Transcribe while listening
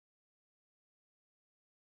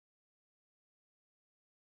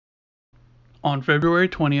On February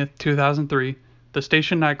 20th, 2003, the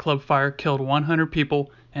Station Nightclub fire killed 100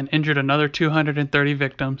 people and injured another 230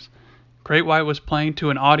 victims. Great White was playing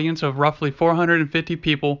to an audience of roughly 450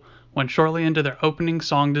 people when shortly into their opening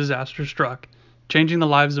song disaster struck, changing the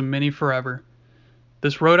lives of many forever.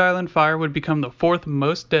 This Rhode Island fire would become the fourth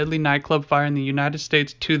most deadly nightclub fire in the United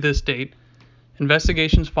States to this date.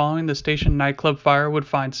 Investigations following the Station Nightclub fire would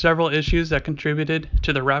find several issues that contributed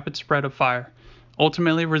to the rapid spread of fire,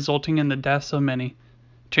 ultimately resulting in the deaths of many.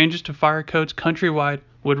 Changes to fire codes countrywide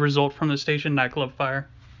would result from the Station Nightclub fire.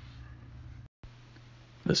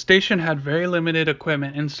 The station had very limited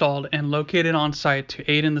equipment installed and located on site to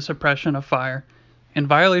aid in the suppression of fire. In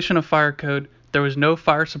violation of fire code, there was no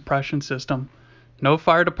fire suppression system. No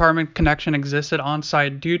fire department connection existed on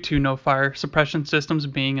site due to no fire suppression systems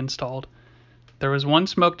being installed. There was one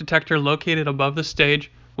smoke detector located above the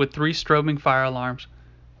stage with 3 strobing fire alarms.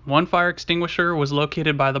 One fire extinguisher was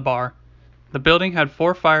located by the bar. The building had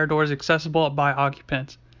 4 fire doors accessible by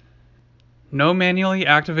occupants. No manually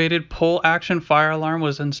activated pull-action fire alarm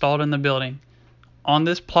was installed in the building. On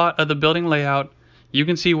this plot of the building layout, you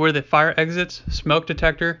can see where the fire exits, smoke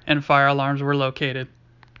detector, and fire alarms were located.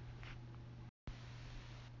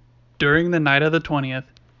 During the night of the 20th,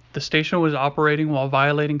 the station was operating while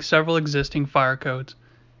violating several existing fire codes.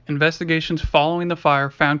 Investigations following the fire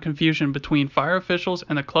found confusion between fire officials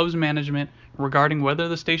and the club's management regarding whether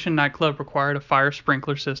the Station Nightclub required a fire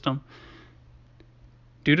sprinkler system.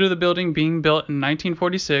 Due to the building being built in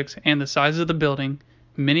 1946 and the size of the building,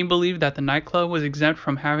 many believed that the nightclub was exempt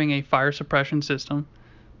from having a fire suppression system.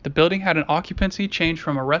 The building had an occupancy change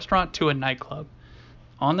from a restaurant to a nightclub.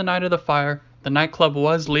 On the night of the fire, the nightclub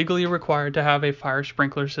was legally required to have a fire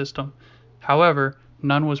sprinkler system. However,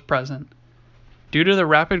 none was present. Due to the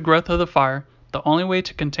rapid growth of the fire, the only way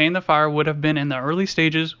to contain the fire would have been in the early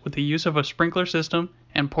stages with the use of a sprinkler system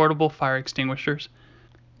and portable fire extinguishers.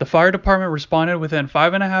 The fire department responded within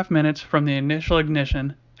 5.5 minutes from the initial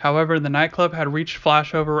ignition. However, the nightclub had reached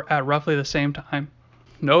flashover at roughly the same time.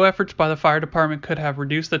 No efforts by the fire department could have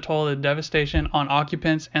reduced the toll of the devastation on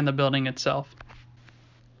occupants and the building itself.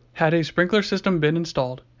 Had a sprinkler system been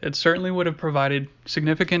installed, it certainly would have provided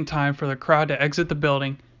significant time for the crowd to exit the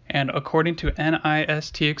building and, according to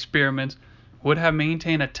NIST experiments, would have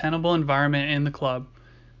maintained a tenable environment in the club.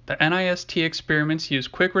 The NIST experiments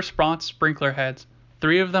used quick response sprinkler heads.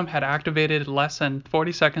 3 of them had activated less than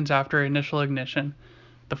 40 seconds after initial ignition.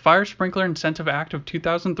 The Fire Sprinkler Incentive Act of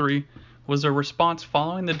 2003 was a response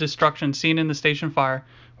following the destruction seen in the station fire,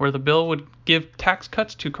 where the bill would give tax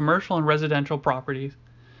cuts to commercial and residential properties.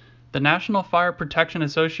 The National Fire Protection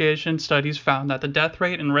Association studies found that the death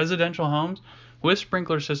rate in residential homes with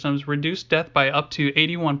sprinkler systems reduced death by up to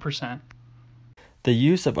 81%. The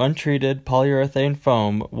use of untreated polyurethane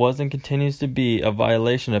foam was and continues to be a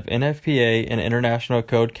violation of NFPA and International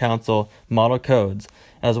Code Council model codes,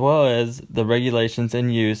 as well as the regulations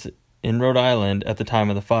in use in Rhode Island at the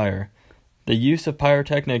time of the fire. The use of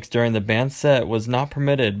pyrotechnics during the band set was not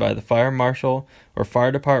permitted by the fire marshal or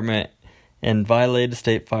fire department and violated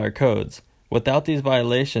state fire codes. Without these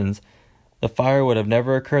violations, the fire would have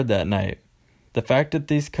never occurred that night. The fact that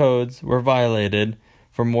these codes were violated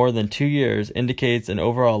for more than 2 years indicates an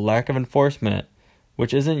overall lack of enforcement,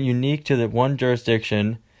 which isn't unique to the one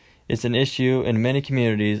jurisdiction. It's an issue in many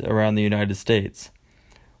communities around the United States.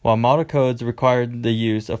 While model codes required the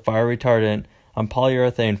use of fire retardant on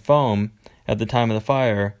polyurethane foam at the time of the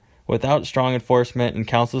fire, without strong enforcement and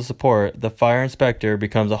council support, the fire inspector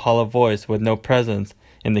becomes a hollow voice with no presence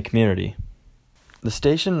in the community. The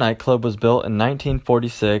Station Nightclub was built in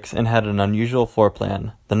 1946 and had an unusual floor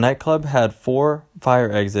plan. The nightclub had 4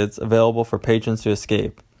 fire exits available for patrons to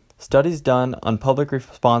escape. Studies done on public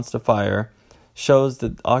response to fire shows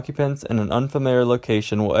that occupants in an unfamiliar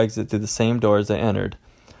location will exit through the same doors they entered.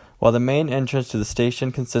 While the main entrance to the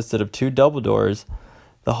station consisted of 2 double doors,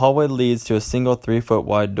 the hallway leads to a single 3-foot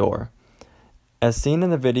wide door. As seen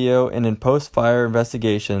in the video and in post-fire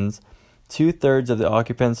investigations, 2/3 of the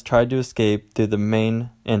occupants tried to escape through the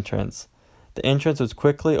main entrance. The entrance was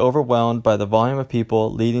quickly overwhelmed by the volume of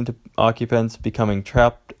people, leading to occupants becoming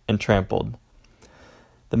trapped and trampled.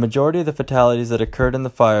 The majority of the fatalities that occurred in the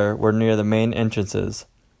fire were near the main entrances.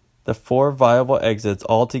 The 4 viable exits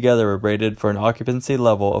altogether were rated for an occupancy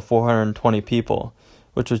level of 420 people,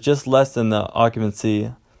 which was just less than the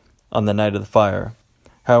occupancy on the night of the fire.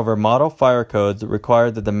 However, model fire codes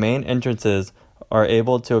required that the main entrances are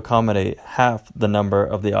able to accommodate half the number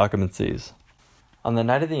of the occupancies. On the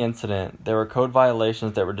night of the incident, there were code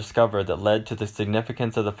violations that were discovered that led to the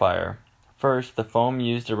significance of the fire. First, the foam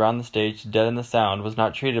used around the stage to deaden the sound was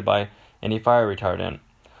not treated by any fire retardant.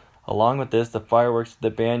 Along with this, the fireworks the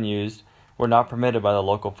band used were not permitted by the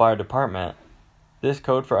local fire department. This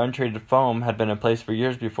code for untreated foam had been in place for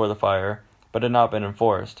years before the fire, but had not been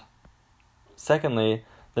enforced. Secondly,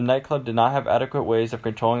 the nightclub did not have adequate ways of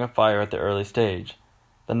controlling a fire at the early stage.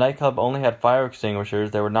 The nightclub only had fire extinguishers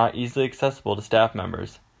that were not easily accessible to staff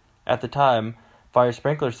members. At the time, fire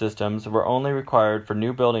sprinkler systems were only required for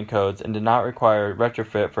new building codes and did not require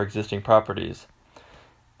retrofit for existing properties.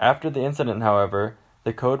 After the incident, however,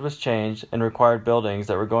 the code was changed and required buildings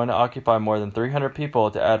that were going to occupy more than 300 people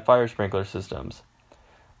to add fire sprinkler systems.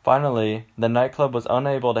 Finally, the nightclub was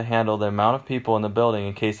unable to handle the amount of people in the building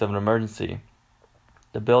in case of an emergency.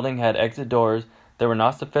 The building had exit doors that were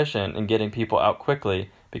not sufficient in getting people out quickly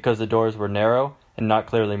because the doors were narrow and not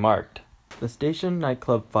clearly marked. The station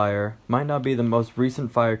nightclub fire might not be the most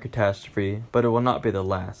recent fire catastrophe, but it will not be the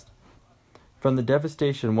last. From the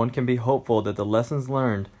devastation, one can be hopeful that the lessons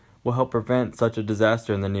learned will help prevent such a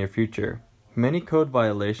disaster in the near future. Many code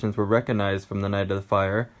violations were recognized from the night of the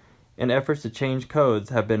fire, and efforts to change codes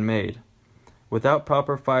have been made. Without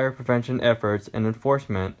proper fire prevention efforts and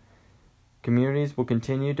enforcement, communities will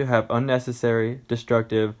continue to have unnecessary,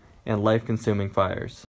 destructive, and life-consuming fires.